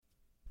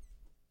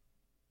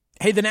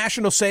Hey, the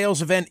national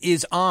sales event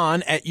is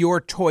on at your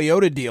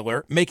Toyota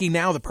dealer, making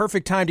now the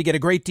perfect time to get a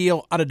great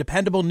deal on a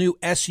dependable new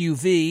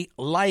SUV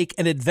like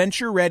an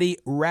adventure-ready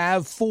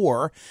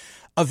RAV4.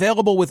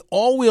 Available with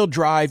all-wheel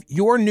drive,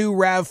 your new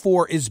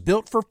RAV4 is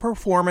built for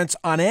performance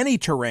on any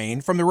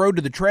terrain, from the road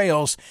to the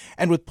trails,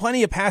 and with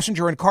plenty of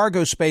passenger and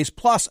cargo space,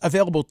 plus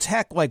available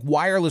tech like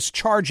wireless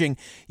charging,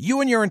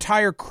 you and your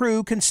entire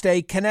crew can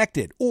stay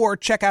connected. Or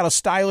check out a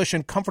stylish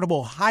and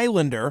comfortable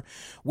Highlander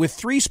with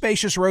 3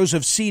 spacious rows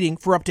of seating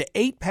for up to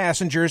 8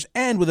 passengers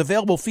and with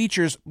available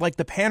features like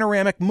the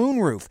panoramic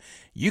moonroof.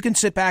 You can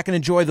sit back and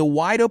enjoy the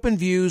wide-open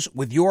views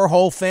with your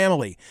whole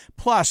family.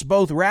 Plus,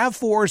 both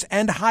RAV4s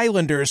and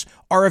Highlanders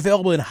are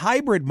available in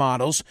hybrid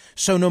models,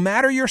 so no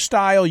matter your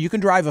style, you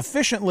can drive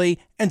efficiently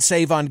and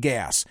save on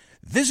gas.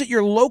 Visit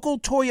your local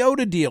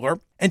Toyota dealer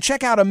and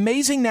check out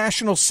amazing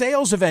national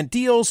sales event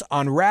deals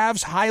on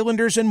RAVs,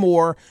 Highlanders, and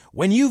more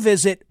when you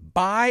visit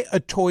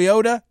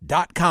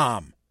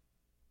buyatoyota.com.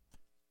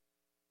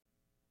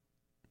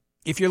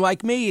 If you're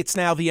like me, it's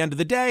now the end of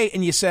the day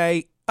and you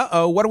say,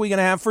 uh-oh, what are we going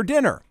to have for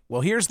dinner?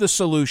 Well, here's the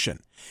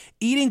solution.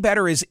 Eating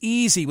better is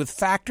easy with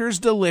Factor's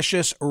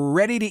delicious,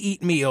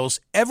 ready-to-eat meals.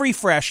 Every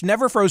fresh,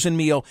 never frozen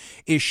meal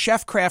is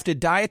chef-crafted,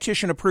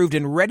 dietitian-approved,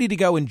 and ready to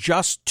go in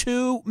just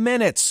 2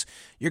 minutes.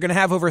 You're going to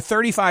have over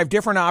 35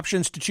 different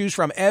options to choose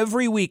from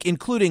every week,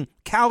 including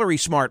Calorie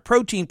Smart,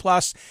 Protein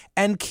Plus,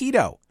 and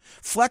Keto.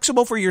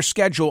 Flexible for your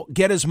schedule,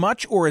 get as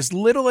much or as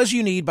little as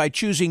you need by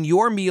choosing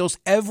your meals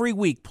every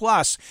week.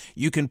 Plus,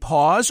 you can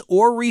pause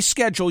or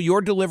reschedule your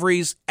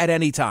deliveries at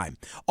any time.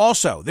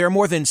 Also, there are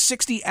more than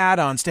 60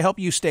 add-ons to help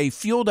you stay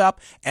fueled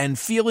up and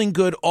feeling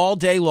good all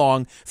day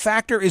long.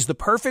 Factor is the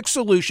perfect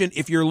solution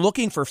if you're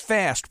looking for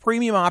fast,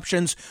 premium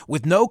options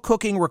with no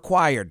cooking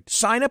required.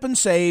 Sign up and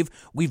save.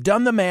 We've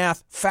done the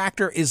math.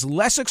 Factor is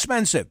less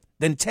expensive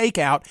than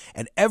takeout,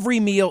 and every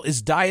meal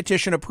is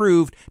dietitian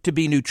approved to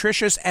be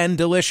nutritious and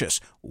delicious.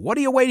 What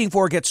are you waiting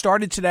for? Get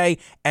started today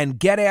and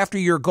get after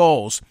your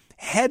goals.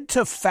 Head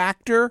to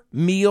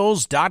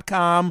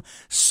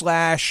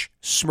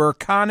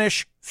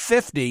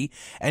factormeals.com/Smirconish50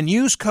 and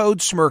use code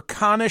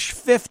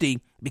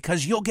Smirconish50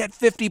 because you'll get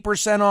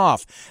 50%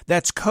 off.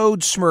 That's code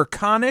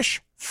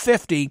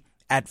Smirconish50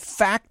 at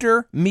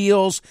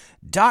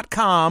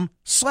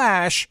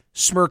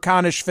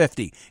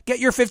factormeals.com/Smirconish50. Get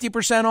your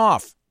 50%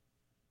 off.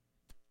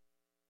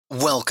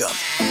 Welcome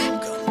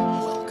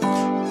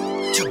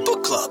to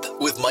Book Club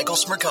with Michael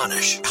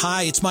Smirconish.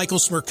 Hi, it's Michael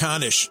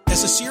Smirconish.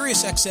 As a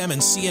SiriusXM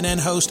and CNN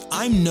host,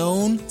 I'm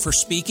known for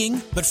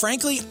speaking, but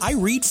frankly, I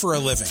read for a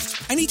living.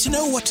 I need to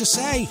know what to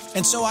say,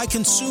 and so I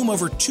consume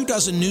over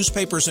 24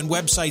 newspapers and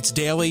websites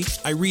daily.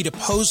 I read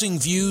opposing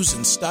views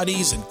and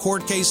studies and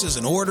court cases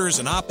and orders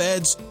and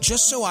op-eds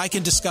just so I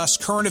can discuss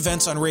current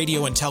events on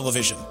radio and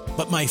television.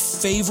 But my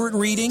favorite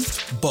reading?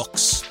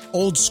 Books.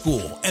 Old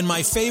school. And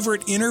my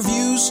favorite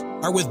interviews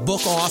are with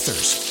book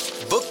authors.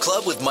 Book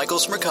Club with Michael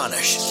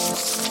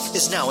Smirconish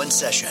is now in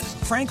session.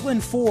 Franklin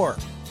Foer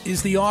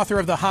is the author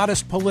of the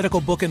hottest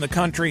political book in the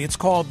country. It's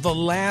called The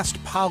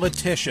Last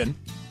Politician: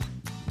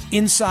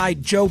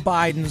 Inside Joe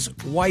Biden's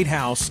White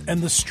House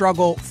and the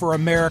Struggle for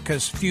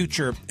America's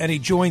Future. And he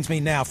joins me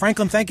now.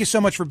 Franklin, thank you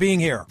so much for being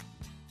here.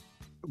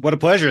 What a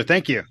pleasure.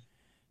 Thank you.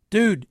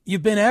 Dude,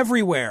 you've been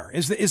everywhere.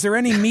 Is there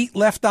any meat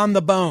left on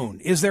the bone?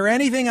 Is there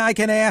anything I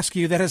can ask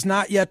you that has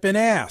not yet been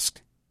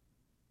asked?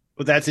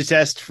 Well, that's a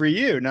test for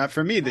you, not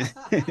for me.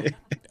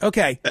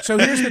 Okay, so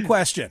here's the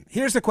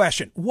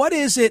question. What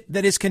is it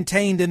that is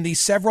contained in these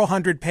several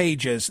hundred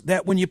pages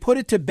that when you put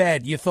it to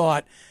bed, you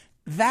thought,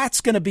 that's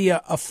going to be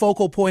a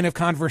focal point of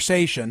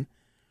conversation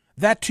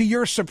that, to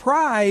your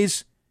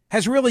surprise,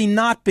 has really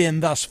not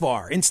been thus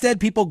far? Instead,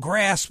 people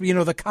grasp,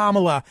 the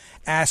Kamala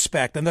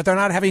aspect and that they're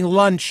not having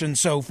lunch and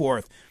so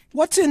forth.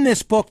 What's in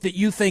this book that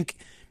you think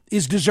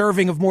is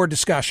deserving of more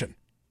discussion?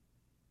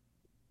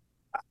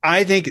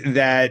 I think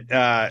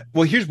that,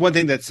 here's one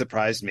thing that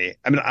surprised me.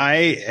 I mean,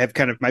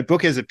 my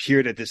book has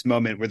appeared at this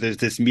moment where there's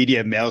this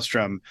media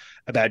maelstrom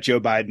about Joe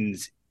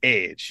Biden's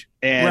age.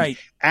 And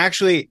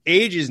Actually,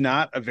 age is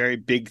not a very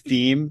big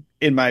theme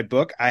in my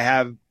book.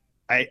 I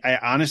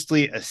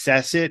honestly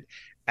assess it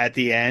at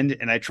the end,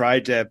 and I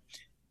tried to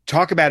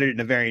talk about it in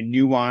a very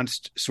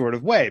nuanced sort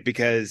of way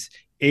because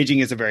aging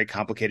is a very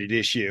complicated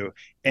issue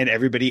and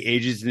everybody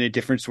ages in a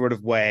different sort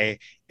of way.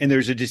 And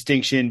there's a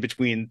distinction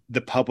between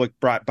the public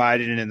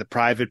Biden and the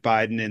private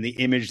Biden and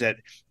the image that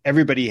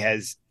everybody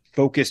has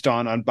focused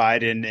on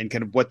Biden and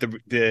kind of what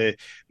the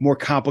more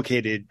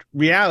complicated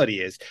reality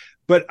is.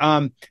 But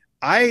I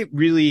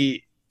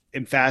really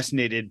am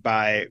fascinated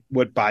by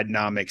what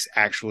Bidenomics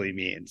actually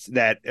means.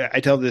 That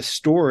I tell this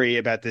story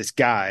about this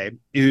guy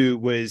who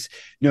was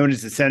known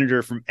as the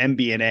senator from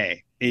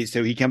MBNA.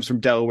 So he comes from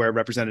Delaware,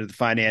 represented the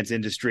finance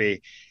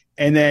industry.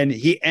 And then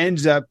he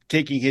ends up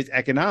taking his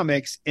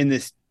economics in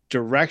this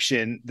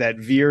direction that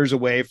veers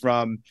away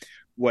from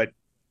what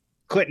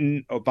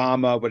Clinton,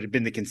 Obama, what had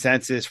been the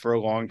consensus for a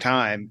long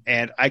time.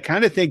 And I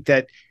kind of think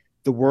that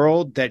the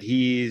world that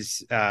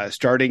he's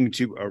starting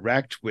to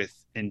erect with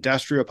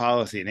industrial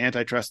policy and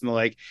antitrust and the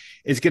like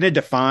is going to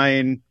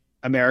define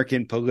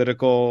American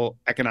political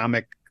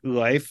economic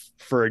life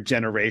for a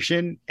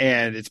generation,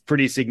 and it's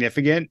pretty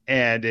significant,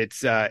 and it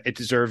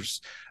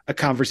deserves a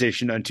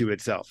conversation unto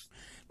itself.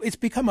 It's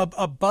become a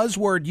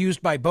buzzword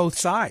used by both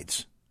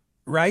sides,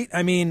 right?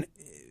 I mean,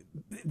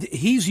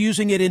 he's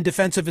using it in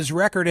defense of his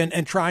record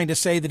and trying to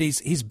say that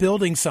he's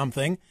building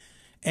something.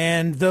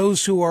 And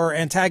those who are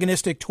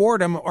antagonistic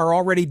toward him are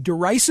already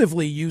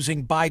derisively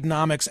using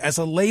Bidenomics as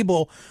a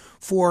label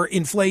for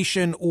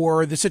inflation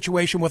or the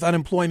situation with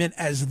unemployment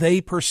as they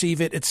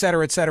perceive it, et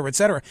cetera, et cetera, et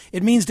cetera.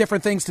 It means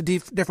different things to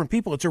different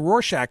people. It's a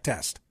Rorschach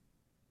test.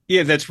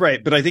 Yeah, that's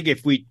right. But I think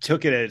if we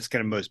took it at its kind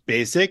of most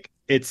basic,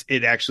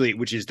 it actually,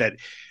 which is that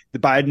the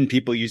Biden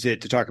people use it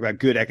to talk about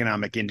good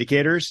economic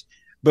indicators.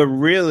 But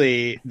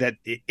really, that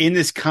in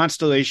this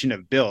constellation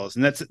of bills,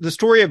 and that's the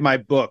story of my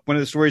book. One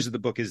of the stories of the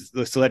book is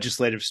this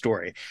legislative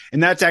story.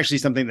 And that's actually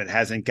something that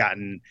hasn't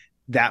gotten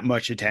that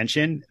much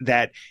attention,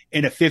 that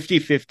in a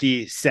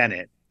 50-50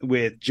 Senate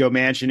with Joe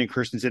Manchin and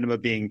Kyrsten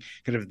Sinema being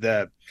kind of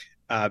the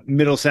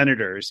middle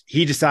senators,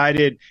 he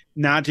decided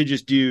not to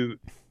just do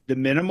the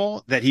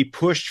minimal, that he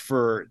pushed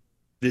for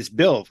this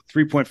bill,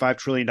 $3.5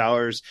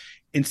 trillion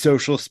in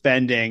social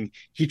spending.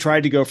 He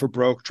tried to go for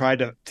broke,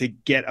 tried to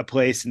get a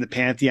place in the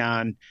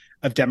pantheon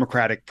of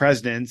Democratic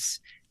presidents,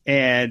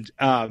 and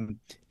got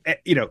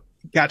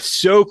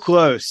so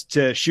close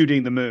to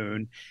shooting the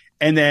moon.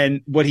 And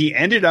then what he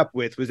ended up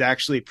with was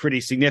actually pretty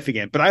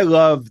significant. But I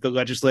love the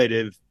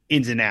legislative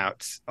ins and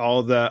outs,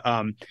 all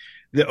the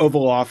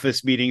Oval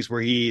Office meetings where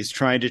he's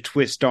trying to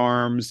twist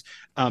arms,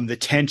 the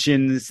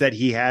tensions that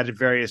he had at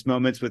various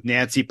moments with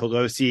Nancy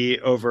Pelosi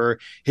over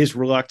his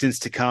reluctance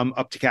to come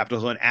up to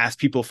Capitol Hill and ask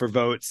people for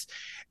votes.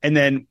 And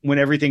then when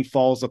everything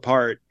falls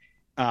apart,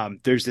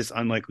 there's this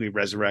unlikely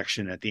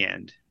resurrection at the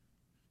end.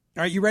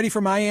 Are you ready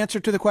for my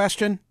answer to the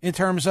question in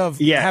terms of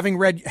having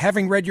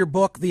read your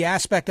book, the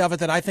aspect of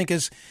it that I think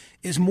is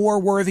more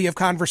worthy of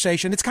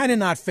conversation? It's kind of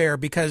not fair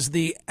because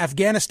the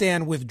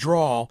Afghanistan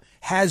withdrawal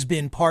has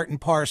been part and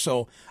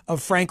parcel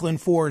of Franklin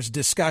Foer's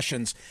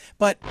discussions.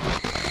 But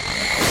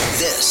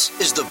this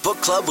is the Book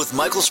Club with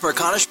Michael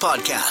Smerconish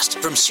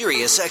podcast from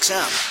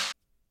SiriusXM.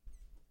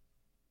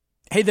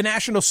 Hey, the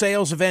national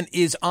sales event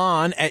is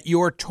on at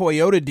your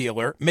Toyota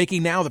dealer,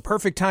 making now the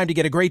perfect time to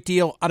get a great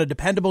deal on a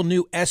dependable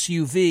new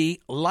SUV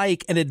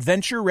like an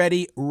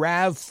adventure-ready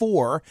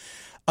RAV4.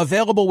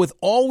 Available with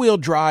all-wheel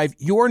drive,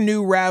 your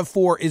new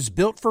RAV4 is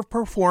built for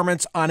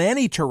performance on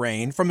any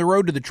terrain, from the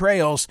road to the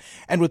trails,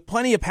 and with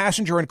plenty of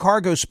passenger and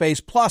cargo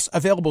space, plus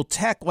available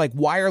tech like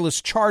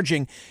wireless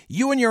charging,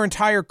 you and your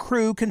entire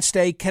crew can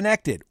stay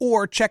connected.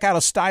 Or check out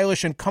a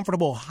stylish and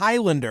comfortable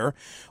Highlander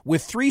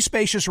with 3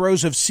 spacious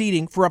rows of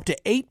seating for up to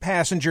 8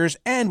 passengers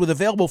and with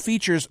available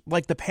features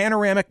like the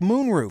panoramic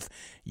moonroof.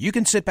 You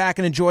can sit back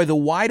and enjoy the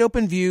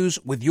wide-open views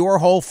with your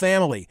whole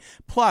family.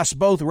 Plus,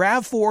 both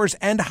RAV4s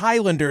and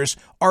Highlanders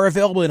are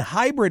available in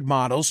hybrid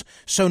models,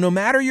 so no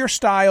matter your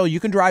style, you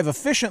can drive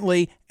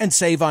efficiently and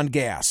save on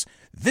gas.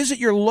 Visit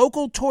your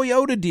local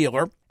Toyota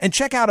dealer and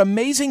check out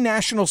amazing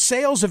national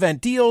sales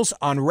event deals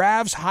on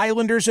RAVs,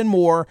 Highlanders, and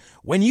more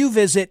when you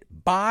visit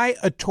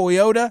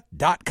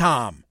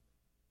buyatoyota.com.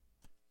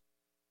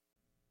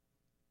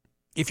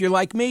 If you're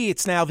like me,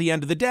 it's now the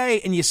end of the day,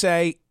 and you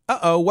say,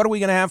 what are we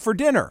going to have for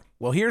dinner?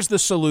 Well, here's the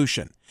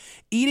solution.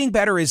 Eating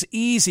better is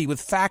easy with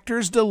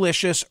Factor's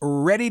delicious,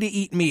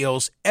 ready-to-eat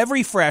meals.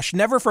 Every fresh,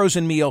 never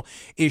frozen meal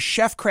is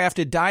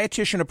chef-crafted,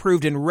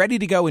 dietitian-approved, and ready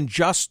to go in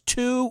just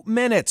 2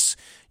 minutes.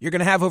 You're going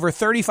to have over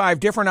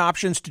 35 different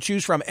options to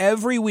choose from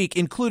every week,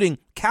 including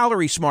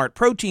Calorie Smart,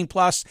 Protein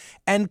Plus,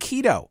 and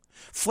Keto.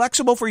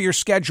 Flexible for your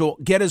schedule,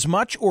 get as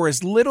much or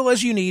as little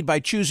as you need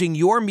by choosing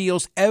your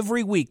meals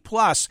every week.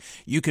 Plus,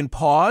 you can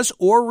pause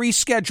or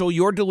reschedule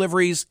your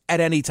deliveries at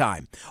any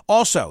time.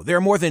 Also, there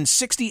are more than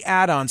 60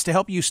 add-ons to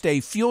help you stay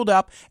fueled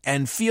up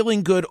and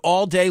feeling good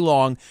all day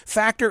long.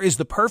 Factor is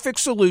the perfect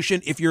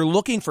solution if you're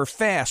looking for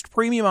fast,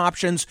 premium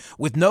options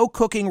with no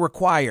cooking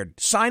required.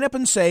 Sign up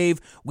and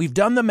save. We've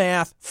done the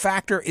math.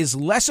 Factor is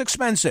less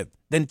expensive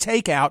than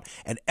takeout,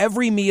 and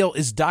every meal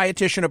is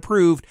dietitian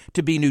approved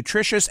to be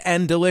nutritious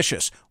and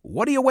delicious.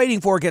 What are you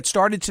waiting for? Get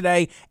started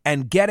today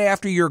and get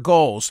after your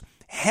goals.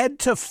 Head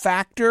to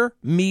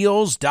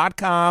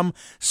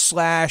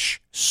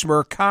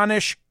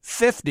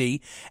factormeals.com/Smerconish50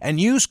 and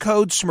use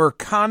code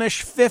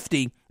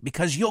Smerconish50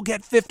 because you'll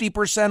get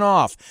 50%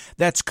 off.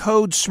 That's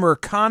code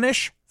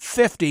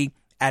Smerconish50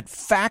 at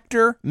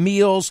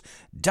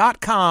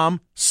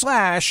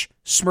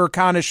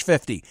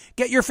factormeals.com/Smerconish50.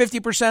 Get your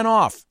 50%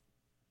 off.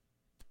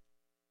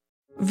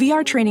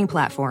 VR training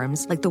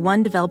platforms, like the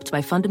one developed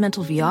by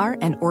Fundamental VR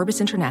and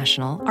Orbis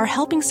International, are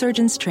helping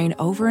surgeons train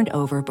over and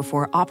over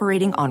before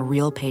operating on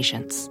real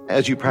patients.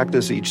 As you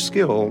practice each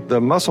skill,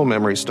 the muscle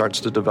memory starts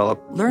to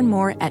develop. Learn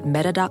more at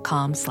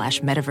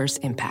meta.com/metaverse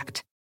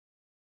impact.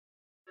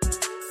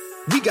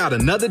 We got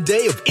another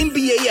day of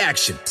NBA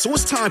action, so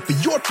it's time for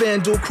your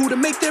FanDuel crew to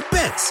make their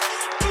bets.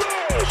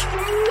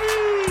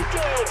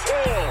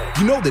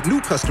 You know that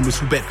new customers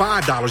who bet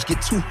 $5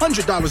 get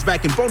 $200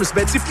 back in bonus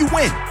bets if you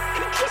win.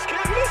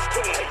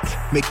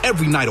 Make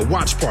every night a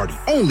watch party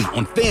only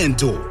on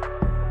FanDuel.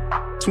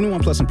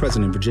 21 plus and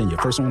present in Virginia.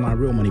 First online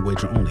real money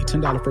wager only.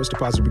 $10 first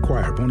deposit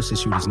required. Bonus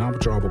issued is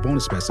non-withdrawable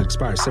bonus pass that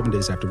expires 7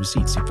 days after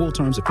receipt. See full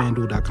terms at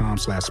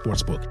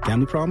FanDuel.com/sportsbook.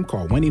 Gambling problem?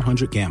 Call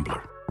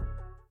 1-800-GAMBLER.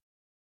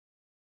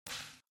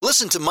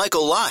 Listen to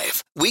Michael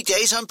live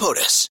weekdays on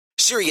POTUS,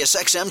 Sirius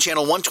XM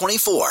channel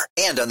 124,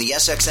 and on the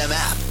SXM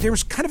app.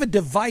 There's kind of a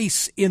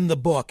device in the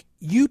book.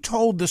 You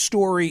told the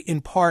story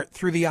in part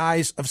through the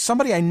eyes of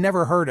somebody I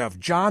never heard of,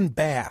 John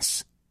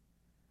Bass,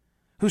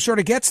 who sort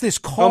of gets this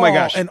call. Oh my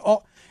gosh.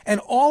 And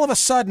all of a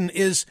sudden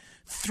is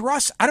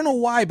thrust. I don't know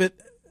why, but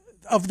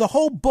of the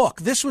whole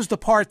book, this was the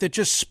part that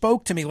just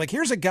spoke to me. Like,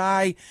 here's a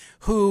guy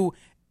who,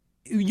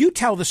 you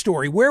tell the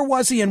story. Where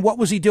was he and what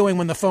was he doing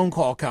when the phone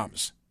call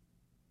comes?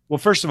 Well,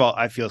 first of all,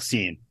 I feel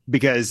seen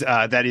because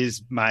that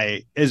is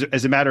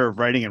as a matter of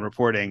writing and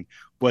reporting,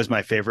 was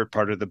my favorite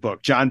part of the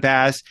book. John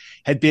Bass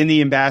had been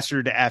the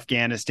ambassador to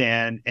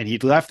Afghanistan, and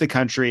he'd left the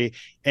country.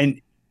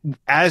 And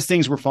as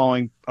things were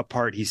falling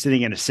apart, he's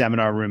sitting in a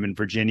seminar room in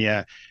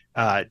Virginia,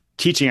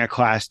 teaching a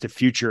class to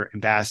future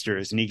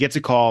ambassadors. And he gets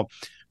a call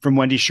from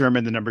Wendy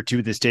Sherman, the number 2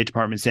 of the State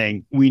Department,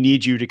 saying, we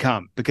need you to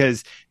come,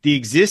 because the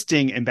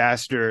existing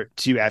ambassador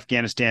to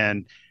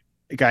Afghanistan,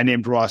 a guy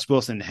named Ross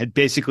Wilson, had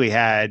basically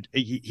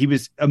he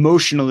was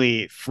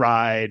emotionally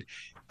fried,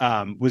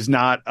 was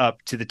not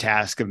up to the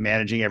task of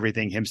managing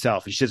everything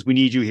himself. He says, we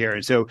need you here.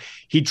 And so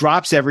he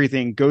drops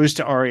everything, goes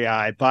to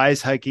REI,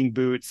 buys hiking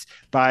boots,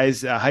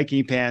 buys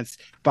hiking pants,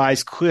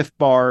 buys Cliff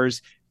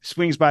Bars,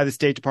 swings by the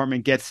State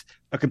Department, gets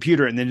a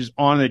computer, and then is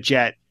on a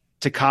jet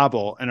to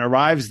Kabul and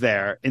arrives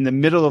there in the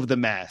middle of the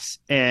mess.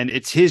 And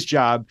it's his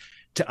job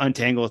to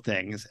untangle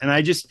things. And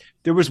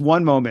there was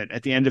one moment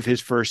at the end of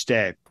his first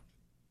day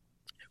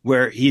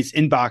where his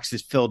inbox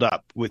is filled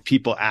up with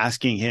people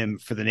asking him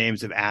for the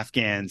names of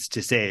Afghans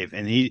to save.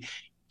 And he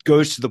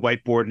goes to the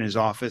whiteboard in his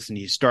office and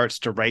he starts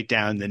to write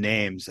down the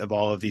names of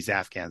all of these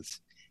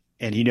Afghans.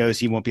 And he knows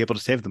he won't be able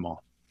to save them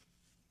all.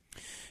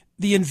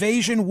 The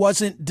invasion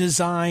wasn't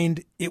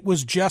designed. It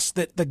was just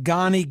that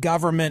Ghani's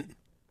government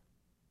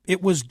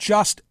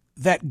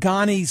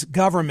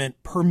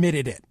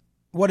permitted it.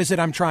 What is it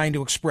I'm trying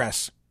to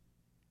express?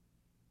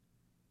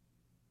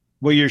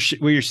 What you're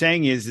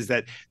saying is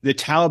that the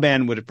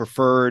Taliban would have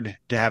preferred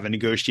to have a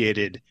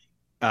negotiated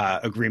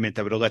agreement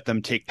that would have let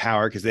them take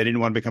power because they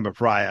didn't want to become a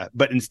pariah.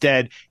 But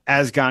instead,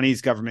 as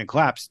Ghani's government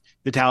collapsed,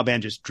 the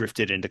Taliban just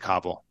drifted into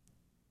Kabul.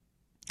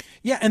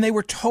 Yeah, and they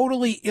were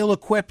totally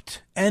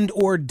ill-equipped and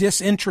or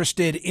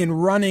disinterested in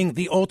running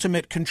the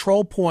ultimate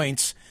control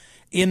points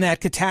in that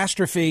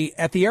catastrophe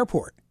at the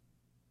airport.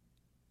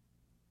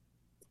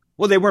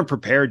 Well, they weren't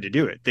prepared to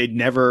do it. They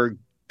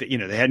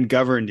hadn't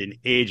governed in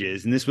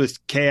ages, and this was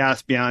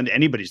chaos beyond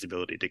anybody's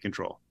ability to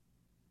control.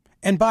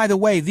 And by the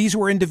way, these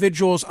were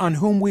individuals on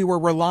whom we were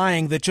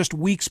relying that just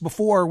weeks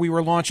before we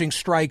were launching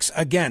strikes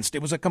against.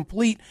 It was a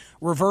complete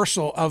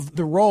reversal of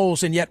the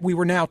roles, and yet we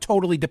were now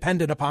totally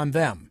dependent upon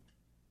them.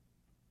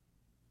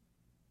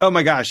 Oh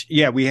my gosh.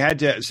 Yeah, we had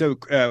to. So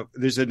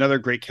there's another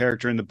great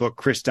character in the book,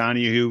 Chris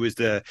Donahue, who was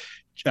the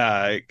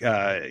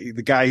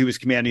guy who was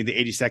commanding the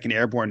 82nd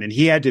Airborne, and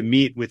he had to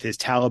meet with his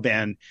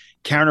Taliban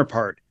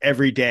counterpart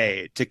every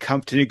day to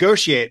come to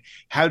negotiate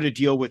how to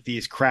deal with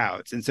these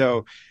crowds. And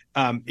so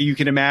you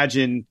can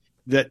imagine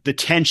the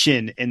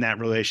tension in that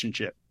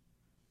relationship.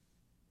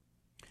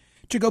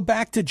 To go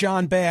back to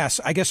John Bass,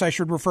 I guess I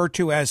should refer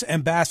to as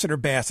Ambassador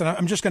Bass, and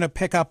I'm just going to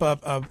pick up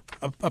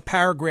a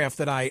paragraph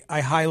that I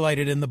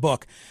highlighted in the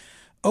book.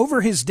 Over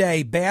his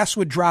day, Bass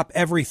would drop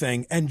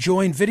everything and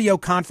join video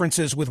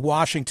conferences with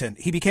Washington.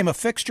 He became a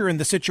fixture in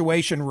the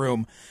Situation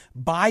Room.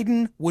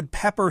 Biden would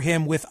pepper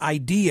him with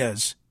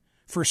ideas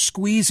for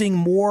squeezing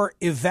more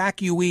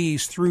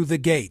evacuees through the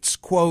gates.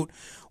 Quote,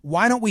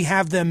 why don't we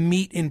have them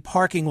meet in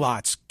parking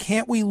lots?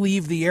 Can't we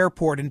leave the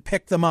airport and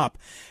pick them up?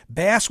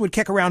 Bass would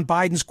kick around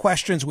Biden's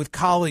questions with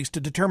colleagues to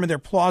determine their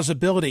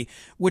plausibility,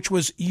 which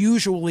was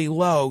usually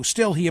low.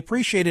 Still, he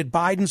appreciated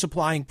Biden's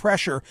applying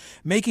pressure,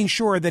 making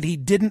sure that he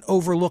didn't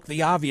overlook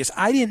the obvious.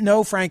 I didn't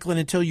know, Franklin,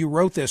 until you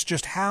wrote this,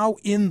 just how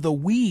in the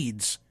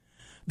weeds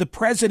the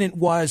president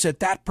was at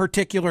that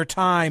particular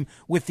time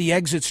with the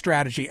exit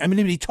strategy. I mean,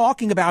 he'd be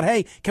talking about,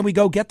 hey, can we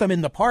go get them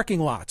in the parking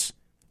lots?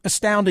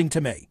 Astounding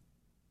to me.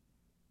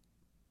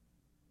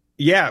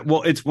 Yeah,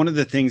 well, it's one of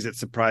the things that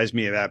surprised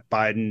me about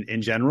Biden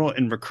in general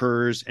and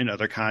recurs in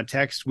other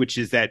contexts, which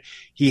is that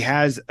he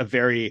has a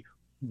very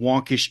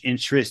wonkish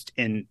interest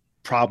in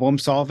problem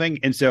solving.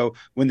 And so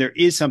when there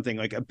is something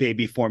like a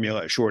baby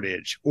formula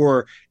shortage,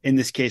 or in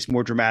this case,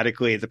 more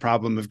dramatically, the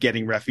problem of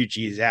getting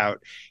refugees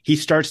out, he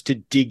starts to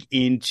dig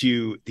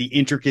into the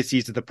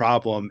intricacies of the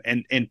problem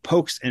and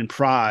pokes and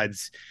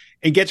prods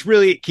and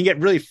can get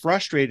really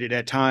frustrated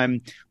at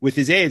time with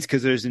his aides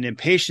because there's an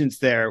impatience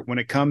there when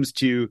it comes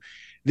to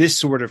this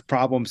sort of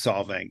problem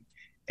solving.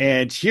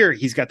 And here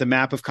he's got the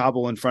map of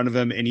Kabul in front of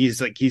him, and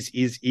he's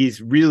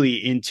really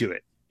into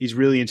it. He's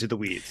really into the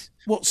weeds.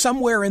 Well,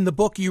 somewhere in the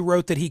book you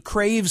wrote that he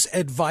craves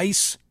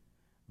advice,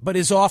 but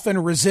is often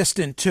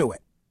resistant to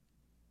it.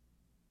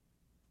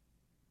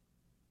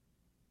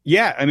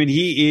 Yeah, I mean,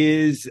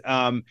 he's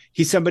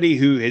somebody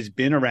who has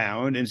been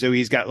around, and so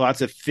he's got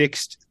lots of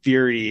fixed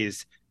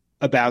theories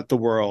about the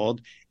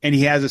world, and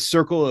he has a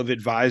circle of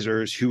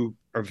advisors who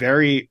are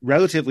very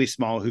relatively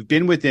small, who've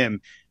been with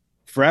him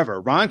forever.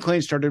 Ron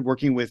Klain started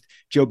working with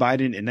Joe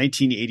Biden in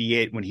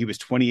 1988 when he was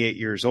 28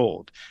 years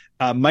old.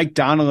 Mike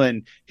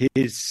Donilon,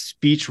 his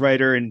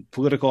speechwriter and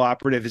political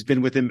operative, has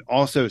been with him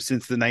also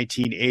since the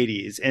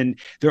 1980s. And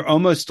they're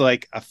almost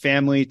like a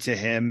family to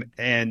him.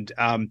 And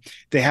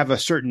they have a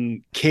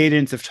certain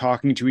cadence of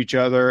talking to each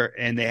other,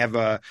 and they have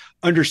a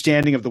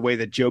understanding of the way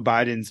that Joe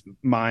Biden's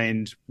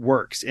mind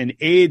works. And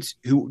aides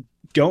who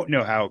don't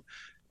know how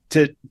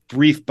to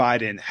brief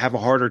Biden have a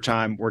harder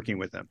time working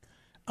with him.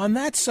 On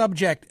that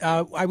subject,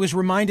 I was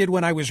reminded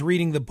when I was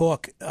reading the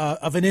book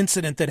of an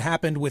incident that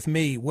happened with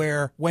me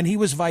where when he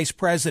was vice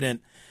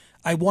president,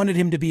 I wanted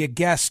him to be a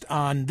guest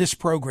on this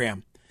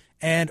program.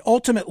 And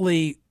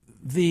ultimately,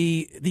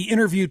 the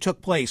interview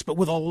took place, but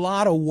with a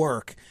lot of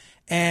work.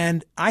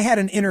 And I had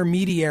an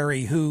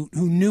intermediary who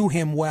knew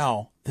him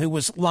well, who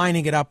was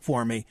lining it up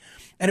for me.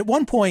 And at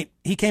one point,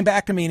 he came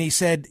back to me and he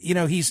said, you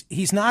know,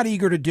 he's not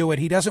eager to do it.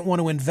 He doesn't want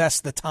to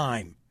invest the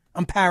time.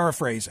 I'm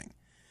paraphrasing.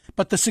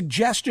 But the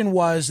suggestion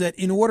was that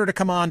in order to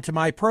come on to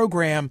my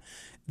program,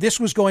 this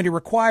was going to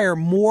require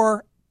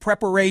more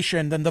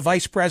preparation than the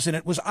vice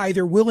president was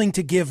either willing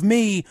to give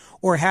me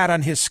or had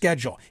on his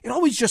schedule. It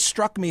always just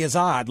struck me as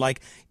odd.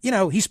 Like, you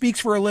know, he speaks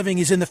for a living.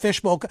 He's in the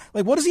fishbowl.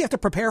 Like, what does he have to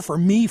prepare for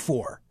me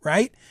for?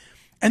 Right.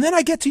 And then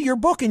I get to your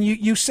book and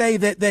you say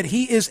that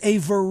he is a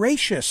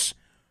voracious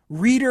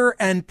reader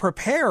and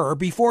preparer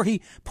before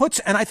he puts.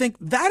 And I think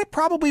that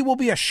probably will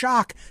be a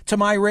shock to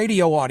my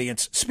radio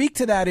audience. Speak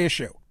to that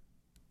issue.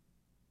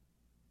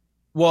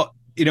 Well,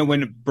 you know,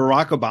 when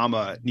Barack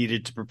Obama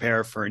needed to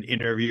prepare for an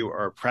interview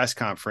or a press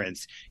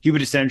conference, he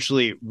would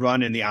essentially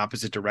run in the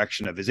opposite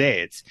direction of his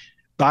aides.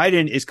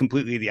 Biden is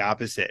completely the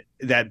opposite,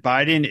 that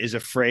Biden is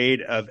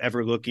afraid of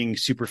ever looking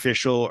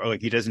superficial or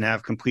like he doesn't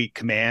have complete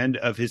command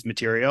of his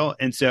material.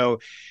 And so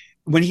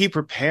when he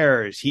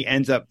prepares, he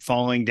ends up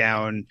falling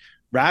down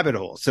rabbit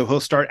holes. So he'll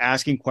start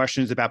asking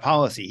questions about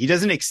policy. He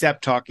doesn't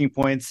accept talking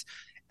points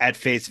at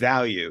face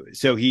value.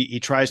 So he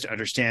tries to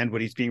understand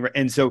what he's being.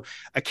 And so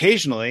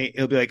occasionally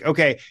he'll be like,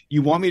 okay,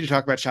 you want me to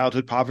talk about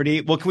childhood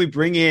poverty? Well, can we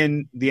bring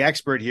in the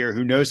expert here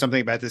who knows something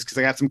about this? Because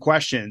I got some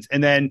questions.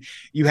 And then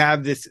you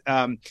have this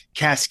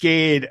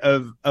cascade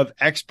of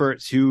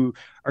experts who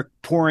are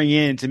pouring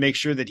in to make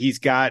sure that he's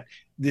got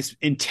this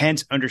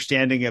intense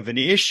understanding of an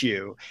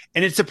issue.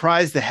 And it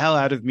surprised the hell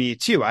out of me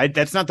too.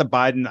 That's not the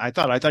Biden I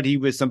thought. I thought he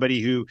was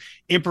somebody who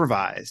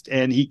improvised,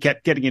 and he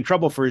kept getting in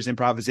trouble for his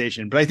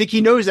improvisation. But I think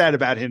he knows that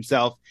about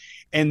himself.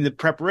 And the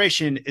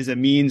preparation is a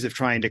means of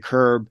trying to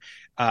curb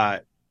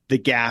the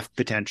gaffe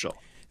potential.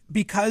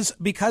 Because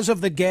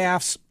of the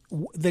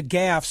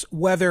gaffes,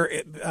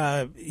 whether,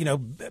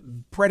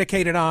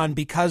 predicated on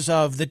because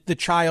of the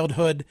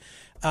childhood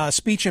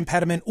speech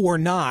impediment or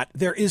not,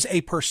 there is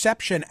a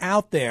perception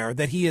out there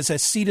that he is a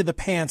seat of the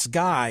pants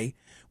guy,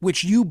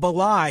 which you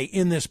belie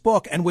in this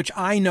book and which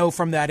I know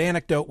from that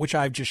anecdote, which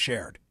I've just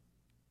shared.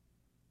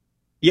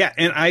 Yeah.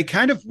 And I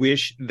kind of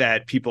wish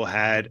that people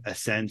had a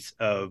sense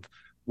of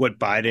what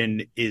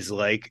Biden is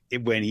like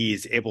when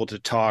he's able to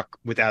talk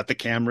without the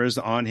cameras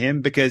on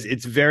him, because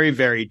it's very,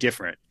 very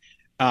different.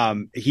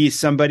 He's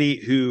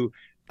somebody who,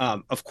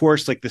 of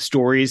course, like the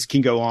stories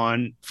can go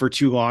on for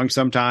too long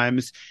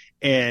sometimes.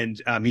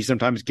 And he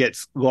sometimes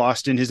gets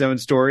lost in his own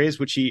stories,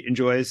 which he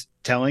enjoys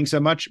telling so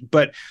much.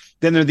 But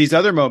then there are these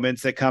other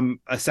moments that come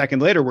a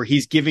second later where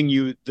he's giving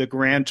you the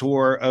grand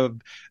tour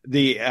of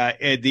the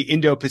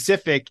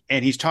Indo-Pacific,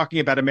 and he's talking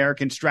about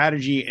American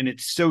strategy, and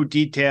it's so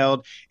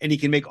detailed, and he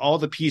can make all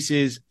the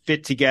pieces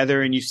fit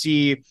together. And you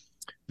see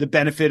the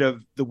benefit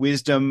of the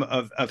wisdom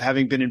of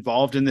having been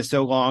involved in this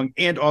so long,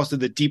 and also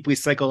the deeply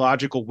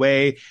psychological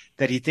way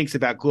that he thinks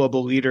about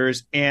global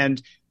leaders,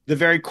 and the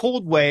very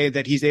cold way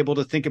that he's able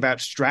to think about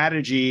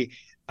strategy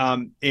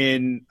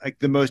in like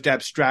the most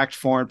abstract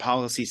foreign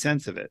policy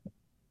sense of it.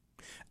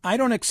 I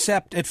don't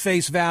accept at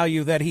face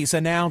value that he's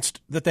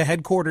announced that the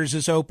headquarters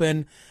is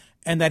open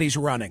and that he's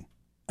running.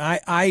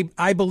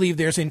 I believe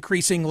there's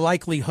increasing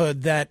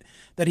likelihood that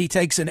he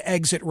takes an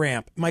exit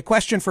ramp. My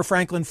question for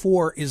Franklin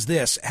Foer is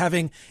this: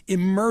 having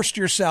immersed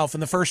yourself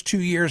in the first 2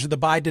 years of the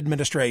Biden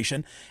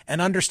administration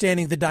and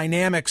understanding the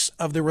dynamics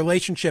of the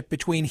relationship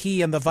between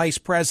he and the vice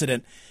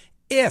president,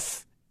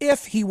 if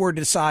he were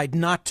to decide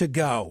not to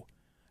go,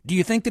 do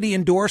you think that he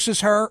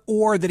endorses her,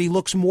 or that he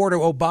looks more to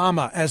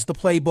Obama as the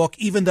playbook,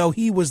 even though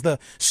he was the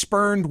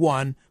spurned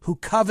one who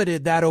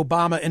coveted that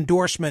Obama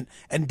endorsement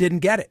and didn't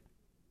get it?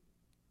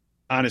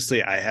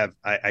 Honestly,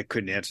 I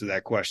couldn't answer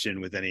that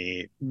question with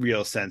any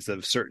real sense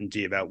of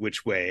certainty about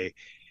which way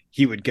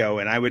he would go.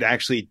 And I would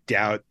actually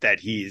doubt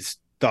that he's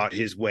thought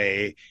his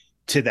way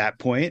to that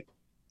point.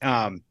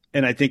 And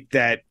I think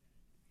that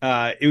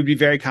it would be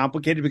very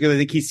complicated, because I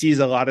think he sees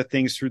a lot of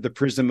things through the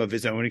prism of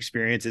his own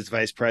experience as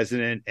vice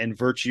president, and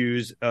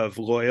virtues of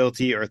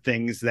loyalty are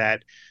things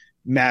that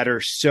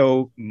matter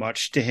so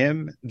much to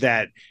him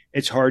that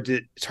it's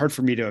hard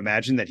for me to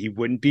imagine that he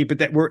wouldn't be, but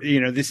that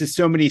this is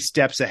so many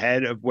steps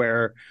ahead of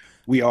where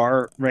we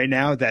are right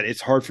now that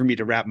it's hard for me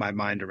to wrap my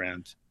mind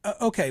around.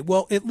 Okay,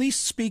 well, at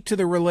least speak to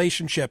the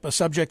relationship, a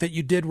subject that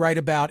you did write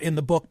about in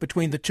the book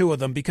between the two of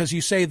them, because you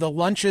say the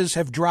lunches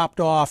have dropped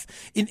off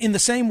in the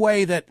same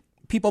way that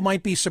people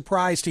might be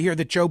surprised to hear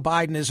that Joe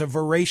Biden is a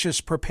voracious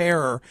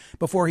preparer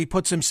before he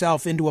puts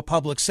himself into a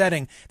public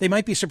setting. They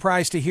might be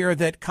surprised to hear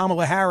that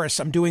Kamala Harris,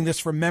 I'm doing this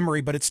from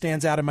memory, but it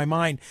stands out in my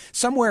mind.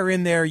 Somewhere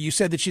in there, you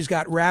said that she's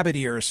got rabbit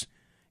ears.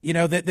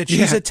 That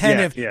she's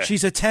attentive. Yeah.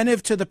 She's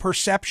attentive to the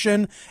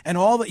perception and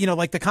all the,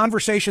 like the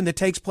conversation that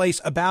takes place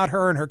about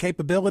her and her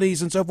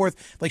capabilities and so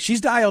forth. Like she's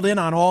dialed in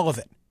on all of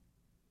it.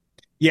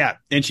 Yeah.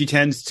 And she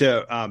tends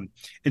to,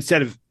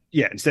 instead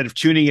of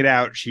tuning it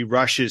out, she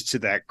rushes to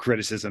that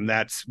criticism.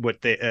 That's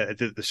what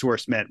the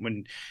source meant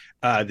when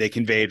they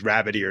conveyed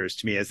rabbit ears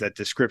to me as that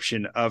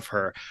description of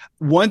her.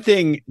 One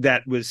thing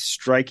that was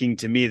striking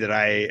to me that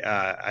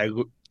I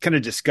kind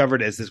of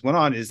discovered as this went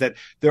on is that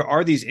there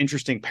are these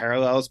interesting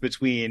parallels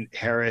between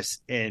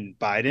Harris and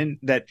Biden,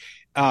 that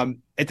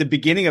at the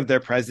beginning of their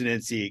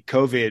presidency,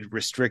 COVID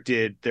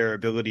restricted their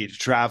ability to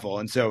travel.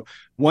 And so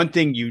one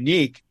thing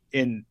unique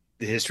in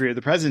the history of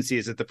the presidency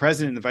is that the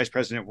president and the vice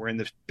president were in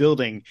the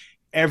building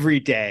every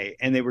day,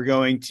 and they were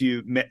going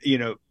to,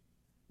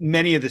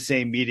 many of the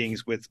same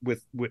meetings with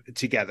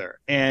together,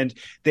 and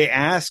they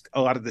ask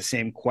a lot of the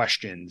same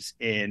questions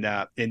in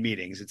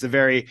meetings. It's a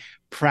very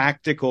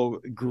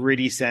practical,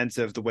 gritty sense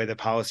of the way the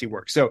policy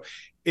works. So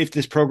if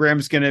this program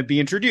is going to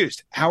be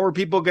introduced, how are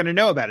people going to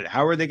know about it?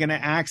 How are they going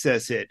to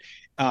access it?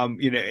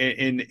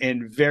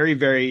 In very,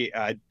 very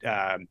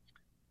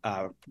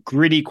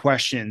gritty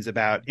questions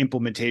about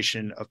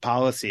implementation of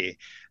policy.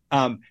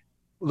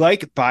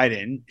 Like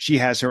Biden, she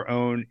has her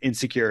own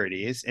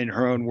insecurities and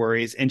her own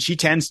worries, and she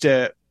tends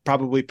to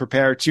probably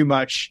prepare too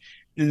much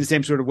in the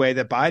same sort of way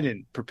that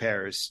Biden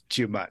prepares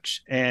too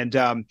much. And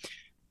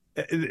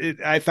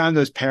I found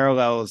those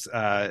parallels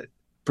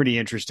pretty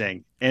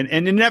interesting and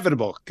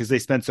inevitable because they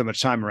spend so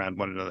much time around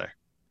one another.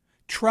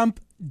 Trump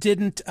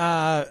didn't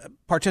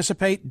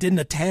didn't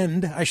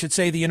attend, I should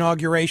say, the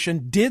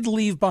inauguration, did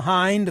leave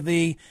behind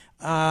the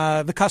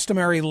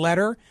customary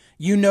letter.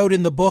 You note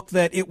in the book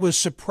that it was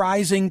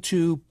surprising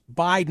to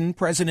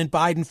President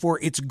Biden,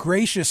 for its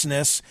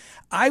graciousness.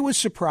 I was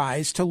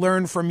surprised to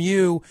learn from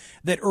you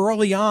that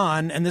early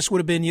on, and this would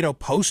have been,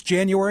 post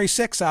January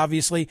 6th,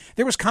 obviously,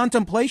 there was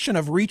contemplation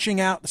of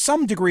reaching out,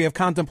 some degree of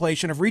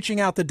contemplation of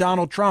reaching out to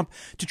Donald Trump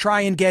to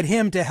try and get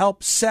him to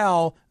help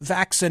sell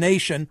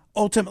vaccination.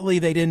 Ultimately,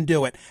 they didn't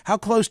do it. How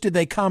close did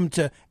they come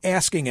to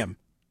asking him?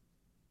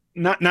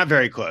 Not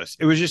very close.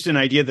 It was just an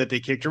idea that they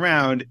kicked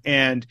around,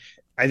 and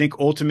I think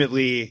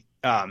ultimately,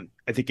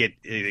 I think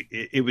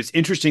it was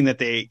interesting that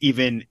they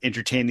even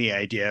entertained the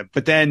idea,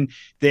 but then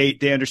they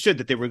understood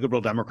that they were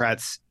liberal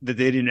Democrats, that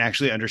they didn't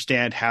actually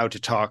understand how to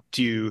talk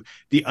to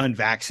the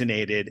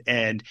unvaccinated.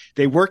 And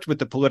they worked with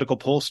the political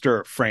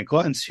pollster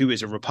Franklin, who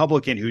is a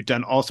Republican who'd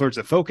done all sorts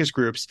of focus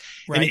groups.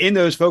 Right. And in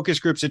those focus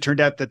groups, it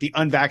turned out that the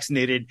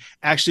unvaccinated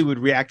actually would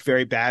react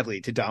very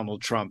badly to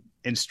Donald Trump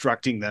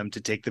instructing them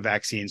to take the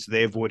vaccine. So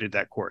they avoided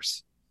that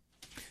course.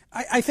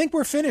 I think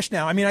we're finished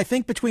now. I mean, I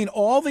think between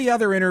all the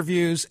other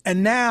interviews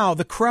and now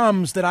the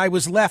crumbs that I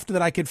was left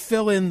that I could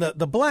fill in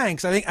the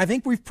blanks, I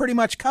think we've pretty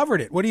much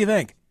covered it. What do you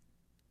think?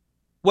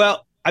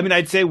 Well, I mean,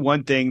 I'd say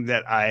one thing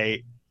that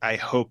I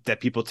hope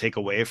that people take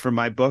away from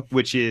my book,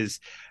 which is,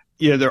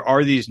 there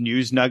are these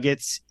news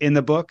nuggets in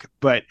the book,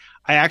 but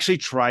I actually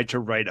tried to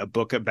write a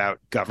book about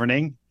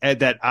governing, and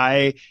that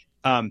I,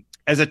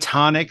 as a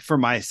tonic for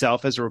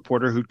myself as a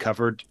reporter who'd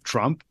covered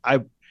Trump,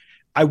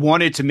 I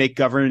wanted to make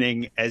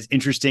governing as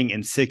interesting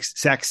and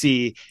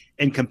sexy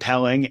and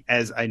compelling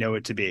as I know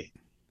it to be.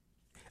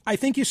 I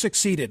think you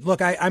succeeded.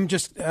 Look, I'm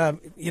just,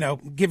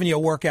 giving you a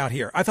workout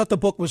here. I thought the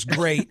book was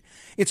great.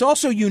 It's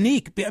also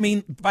unique. I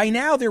mean, by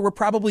now there were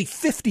probably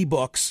 50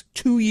 books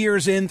 2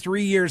 years in,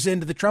 3 years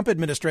into the Trump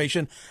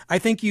administration. I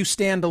think you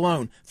stand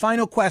alone.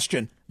 Final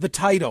question. The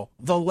title,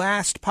 The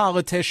Last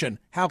Politician.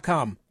 How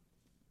come?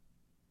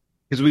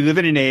 Because we live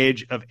in an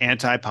age of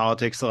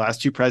anti-politics. The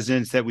last two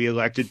presidents that we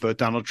elected, both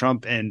Donald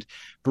Trump and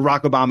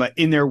Barack Obama,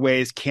 in their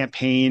ways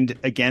campaigned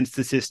against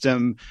the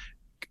system,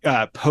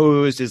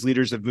 posed as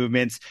leaders of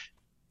movements.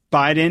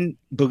 Biden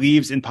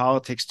believes in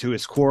politics to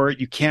his core.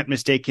 You can't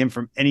mistake him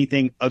from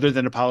anything other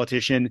than a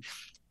politician.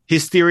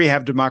 His theory, How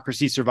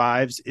Democracy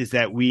Survives, is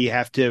that we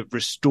have to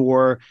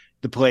restore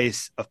the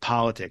place of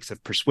politics,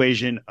 of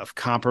persuasion, of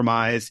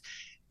compromise.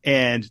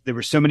 And there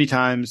were so many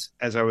times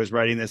as I was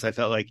writing this, I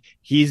felt like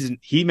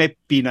he might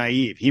be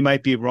naive. He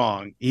might be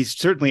wrong. He's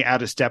certainly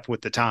out of step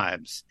with the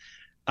times.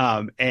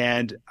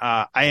 And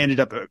I ended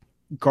up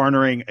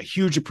garnering a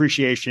huge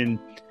appreciation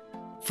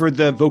for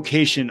the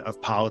vocation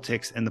of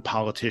politics and the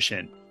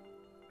politician.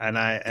 And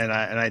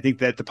I think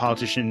that the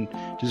politician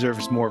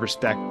deserves more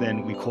respect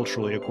than we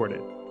culturally accord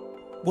it.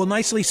 Well,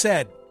 nicely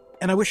said.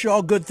 And I wish you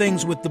all good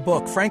things with the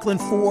book. Franklin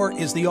Foer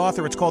is the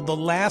author. It's called The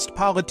Last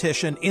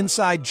Politician: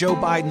 Inside Joe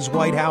Biden's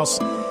White House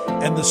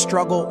and the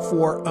Struggle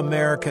for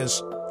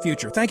America's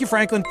future. Thank you,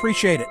 Franklin.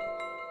 Appreciate it.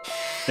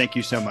 Thank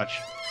you so much.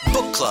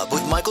 Book Club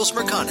with Michael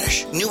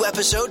Smerconish. New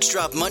episodes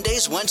drop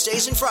Mondays,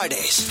 Wednesdays, and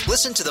Fridays.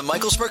 Listen to the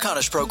Michael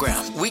Smerconish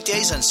program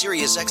weekdays on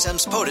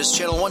SiriusXM's POTUS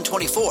Channel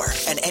 124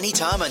 and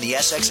anytime on the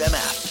SXM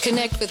app.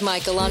 Connect with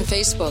Michael on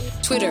Facebook,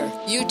 Twitter,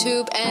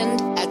 YouTube,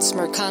 and at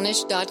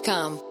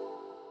Smerconish.com.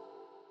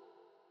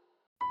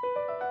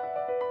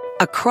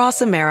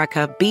 Across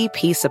America,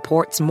 BP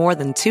supports more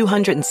than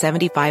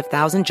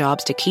 275,000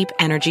 jobs to keep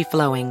energy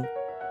flowing.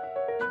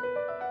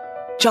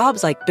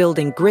 Jobs like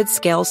building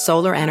grid-scale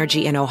solar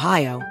energy in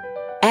Ohio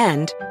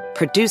and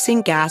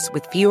producing gas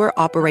with fewer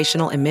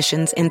operational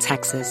emissions in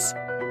Texas.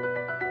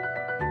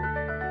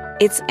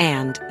 It's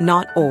and,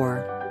 not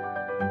or.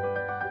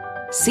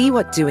 See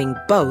what doing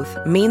both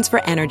means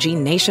for energy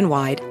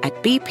nationwide at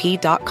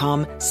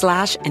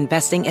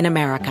bp.com/investing in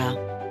America.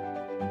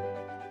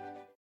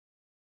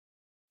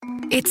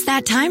 It's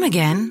that time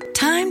again.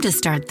 Time to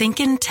start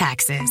thinking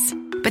taxes.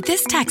 But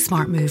this tax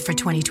smart move for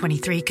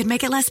 2023 could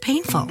make it less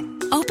painful.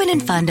 Open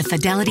and fund a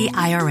Fidelity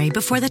IRA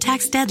before the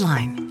tax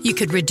deadline. You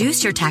could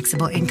reduce your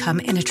taxable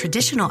income in a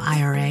traditional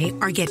IRA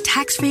or get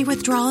tax-free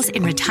withdrawals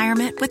in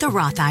retirement with a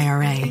Roth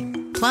IRA.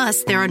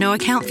 Plus, there are no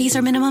account fees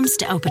or minimums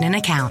to open an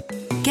account.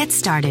 Get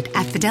started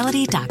at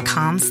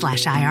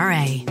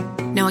fidelity.com/IRA.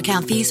 No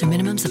account fees or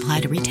minimums apply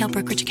to retail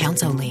brokerage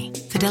accounts only.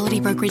 Fidelity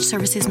Brokerage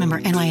Services,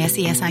 member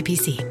NYSE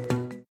SIPC.